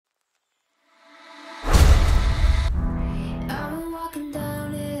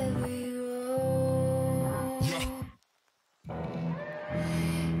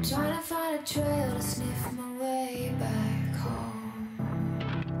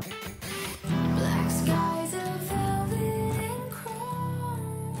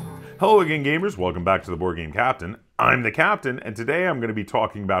Hello again, gamers. Welcome back to the Board Game Captain. I'm the Captain, and today I'm going to be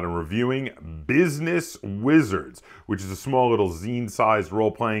talking about and reviewing Business Wizards, which is a small little zine-sized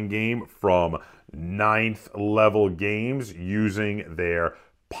role-playing game from 9th level games using their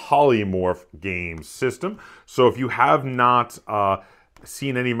polymorph game system. So if you have not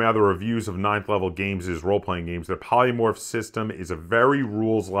seen any of my other reviews of 9th level games as role-playing games, their polymorph system is a very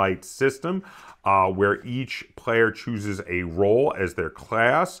rules-light system where each player chooses a role as their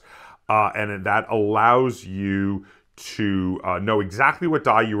class, and that allows you to know exactly what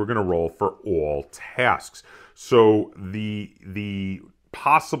die you were going to roll for all tasks. So the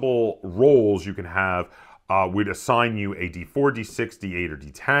possible roles you can have would assign you a D4, D6, D8, or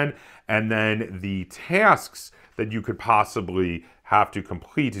D10, and then the tasks that you could possibly have to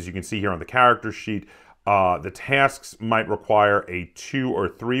complete, as you can see here on the character sheet, the tasks might require a 2 or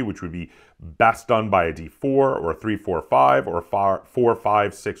 3, which would be best done by a D4, or a 3, 4, 5, or a 4,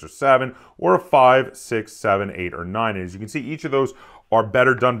 5, 6, or 7, or a 5, 6, 7, 8, or 9. And as you can see, each of those are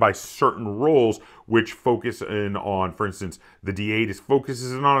better done by certain roles, which focus in on, for instance, the D8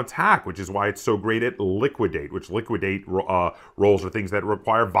 focuses in on attack, which is why it's so great at liquidate, which liquidate roles are things that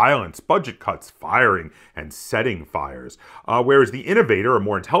require violence, budget cuts, firing, and setting fires. Whereas the innovator, or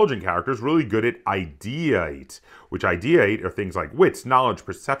more intelligent character, is really good at ideate, which ideate are things like wits, knowledge,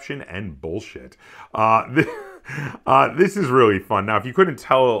 perception, and bullshit. This is really fun. Now, if you couldn't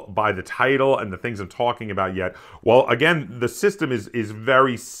tell by the title and the things I'm talking about yet, well, again, the system is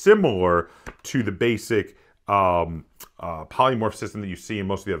very similar to the basic polymorph system that you see in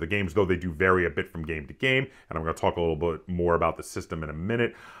most of the other games, though they do vary a bit from game to game, and I'm going to talk a little bit more about the system in a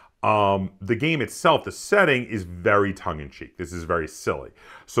minute. The game itself, the setting, is very tongue-in-cheek. This is very silly.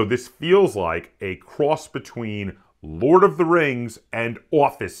 So this feels like a cross between Lord of the Rings and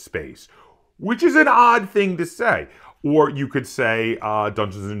Office Space, which is an odd thing to say. Or you could say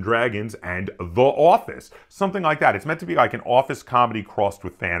Dungeons and Dragons and The Office, something like that. It's meant to be like an office comedy crossed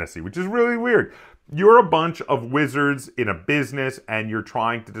with fantasy, which is really weird. You're a bunch of wizards in a business, and you're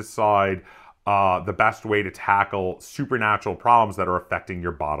trying to decide the best way to tackle supernatural problems that are affecting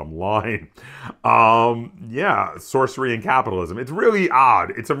your bottom line. Yeah, sorcery and capitalism. It's really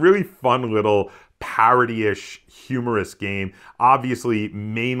odd. It's a really fun little parody-ish, humorous game. Obviously,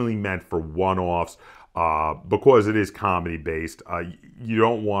 mainly meant for one-offs because it is comedy-based. You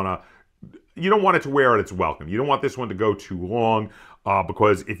don't want it to wear out its welcome. You don't want this one to go too long.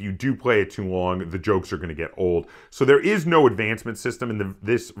 Because if you do play it too long, the jokes are going to get old. So there is no advancement system in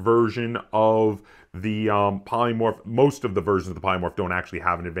this version of the polymorph. Most of the versions of the polymorph don't actually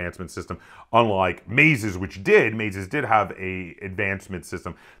have an advancement system, unlike Mazes, which did. Mazes did have a advancement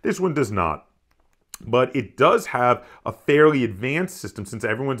system. This one does not. But it does have a fairly advanced system since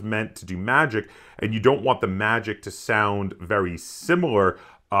everyone's meant to do magic, and you don't want the magic to sound very similar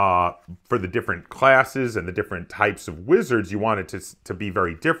for the different classes and the different types of wizards. You want it to be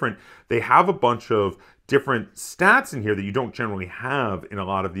very different. They have a bunch of different stats in here that you don't generally have in a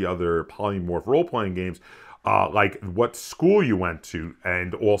lot of the other polymorph role-playing games, like what school you went to,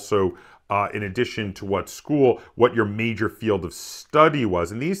 and also in addition to what school, what your major field of study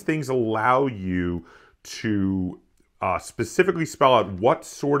was. And these things allow you to specifically spell out what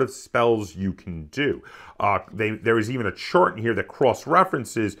sort of spells you can do. There is even a chart in here that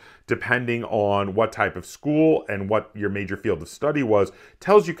cross-references, depending on what type of school and what your major field of study was,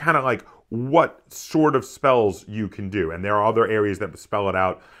 tells you kind of like what sort of spells you can do. And there are other areas that spell it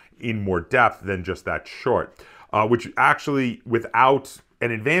out in more depth than just that chart, which actually, without an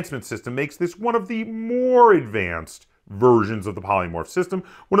advancement system, makes this one of the more advanced versions of the polymorph system,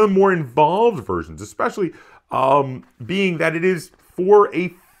 one of the more involved versions, especially being that it is for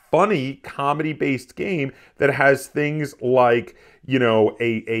a funny comedy-based game that has things like, you know,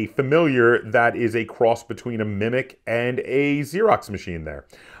 a familiar that is a cross between a mimic and a Xerox machine there.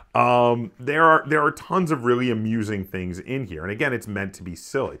 There are tons of really amusing things in here. And again, it's meant to be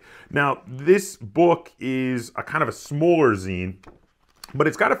silly. Now, this book is a kind of a smaller zine, but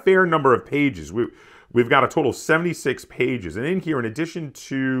it's got a fair number of pages. We've got a total of 76 pages. And in here, in addition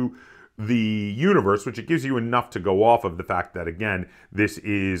to the universe, which it gives you enough to go off of the fact that, again, this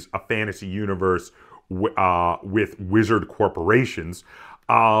is a fantasy universe with wizard corporations.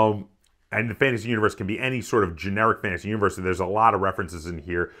 And the fantasy universe can be any sort of generic fantasy universe. So there's a lot of references in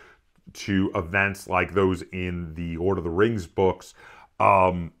here to events like those in the Lord of the Rings books,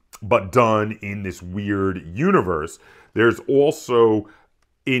 but done in this weird universe. There's also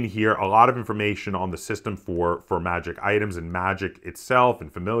in here, a lot of information on the system for magic items and magic itself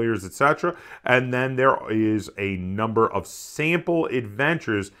and familiars, etc. And then there is a number of sample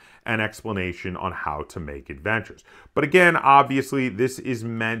adventures and explanation on how to make adventures. But again, obviously, this is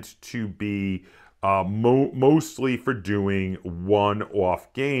meant to be mostly for doing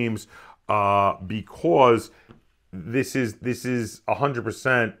one-off games because this is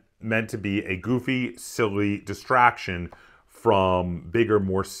 100% meant to be a goofy, silly distraction from bigger,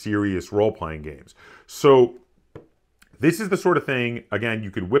 more serious role-playing games. So this is the sort of thing, again, you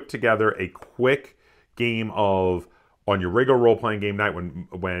could whip together a quick game of, on your regular role-playing game night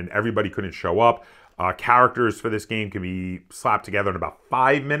when everybody couldn't show up. Characters for this game can be slapped together in about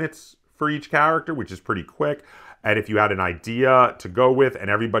 5 minutes for each character, which is pretty quick. And if you had an idea to go with and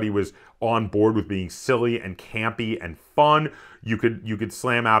everybody was on board with being silly and campy and fun, you could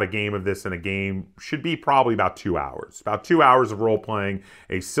slam out a game of this, and a game should be probably about 2 hours. About 2 hours of role-playing,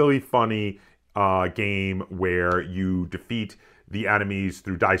 a silly, funny game where you defeat the enemies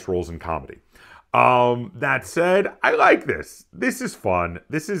through dice rolls and comedy. That said, I like this. This is fun.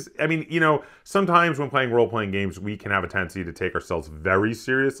 This is, I mean, you know, sometimes when playing role-playing games, we can have a tendency to take ourselves very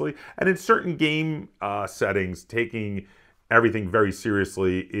seriously. And in certain game settings, taking everything very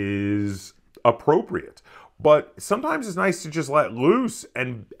seriously is appropriate. But sometimes it's nice to just let loose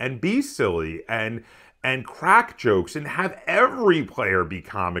and be silly and crack jokes and have every player be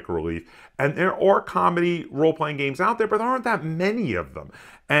comic relief. And there are comedy role-playing games out there, but there aren't that many of them.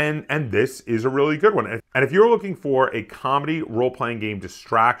 And this is a really good one. And if you're looking for a comedy role-playing game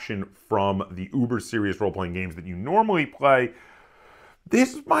distraction from the uber serious role-playing games that you normally play,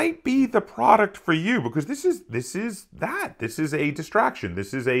 this might be the product for you, because this is that. This is a distraction.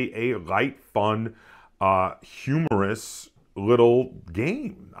 This is a light, fun, humorous little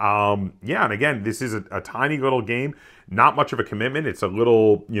game. Yeah, and again, this is a tiny little game, not much of a commitment. It's a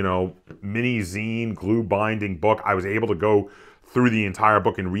little, you know, mini zine glue binding book. I was able to go through the entire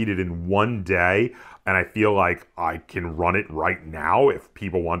book and read it in one day, and I feel like I can run it right now. If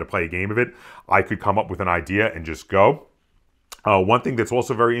people wanted to play a game of it, I could come up with an idea and just go. One thing that's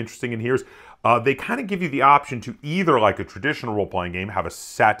also very interesting in here is they kind of give you the option to either, like a traditional role-playing game, have a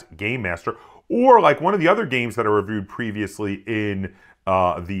set game master, or like one of the other games that I reviewed previously in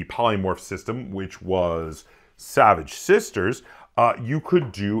the polymorph system, which was Savage Sisters, you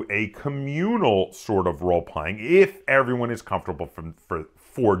could do a communal sort of role-playing if everyone is comfortable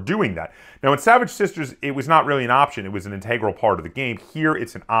for doing that. Now in Savage Sisters, it was not really an option. It was an integral part of the game. Here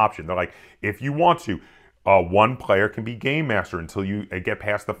it's an option. They're like, if you want to, one player can be game master until you get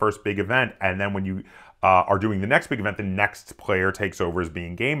past the first big event, and then when you are doing the next big event, the next player takes over as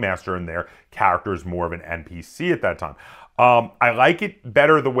being game master, and their character is more of an NPC at that time. I like it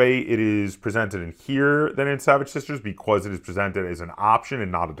better the way it is presented in here than in Savage Sisters, because it is presented as an option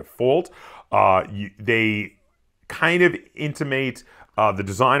and not a default. They kind of intimate, the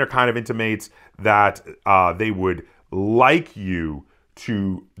designer kind of intimates that they would like you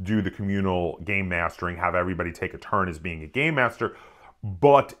to do the communal game mastering, have everybody take a turn as being a game master.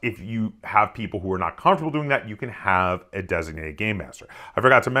 But if you have people who are not comfortable doing that, you can have a designated game master. I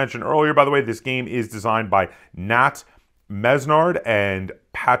forgot to mention earlier, by the way, this game is designed by Nat Mesnard and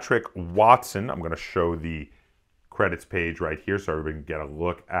Patrick Watson. I'm going to show the credits page right here so everybody can get a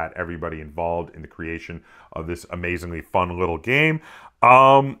look at everybody involved in the creation of this amazingly fun little game.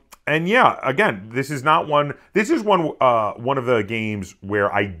 And yeah, again, this is one of the games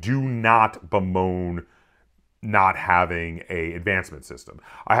where I do not bemoan not having a advancement system.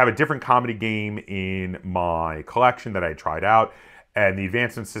 I have a different comedy game in my collection that I tried out, and the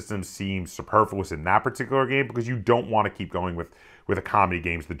advancement system seems superfluous in that particular game because you don't want to keep going with the comedy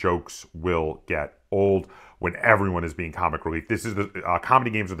games. The jokes will get old when everyone is being comic relief. This is the comedy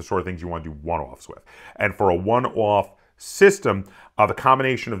games are the sort of things you want to do one-offs with. And for a one-off system, the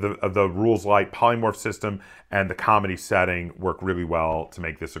combination of the rules light polymorph system and the comedy setting work really well to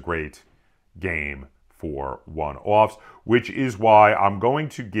make this a great game for one-offs, which is why I'm going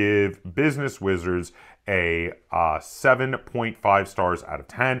to give Business Wizards a 7.5 stars out of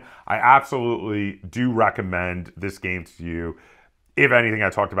 10. I absolutely do recommend this game to you. If anything I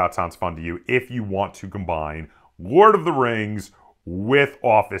talked about sounds fun to you, if you want to combine Lord of the Rings with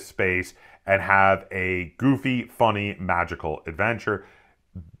Office Space and have a goofy, funny, magical adventure,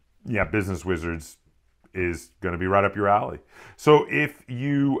 yeah, Business Wizards is going to be right up your alley. So if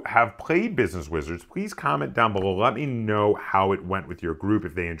you have played Business Wizards, please comment down below. Let me know how it went with your group,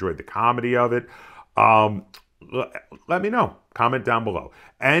 if they enjoyed the comedy of it. Let me know. Comment down below.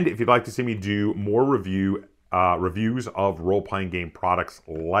 And if you'd like to see me do more reviews of role-playing game products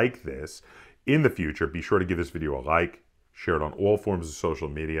like this in the future, be sure to give this video a like, shared on all forms of social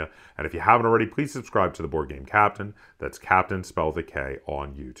media. And if you haven't already, please subscribe to the Board Game Captain. That's Captain spelled with a K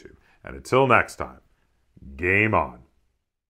on YouTube. And until next time, game on.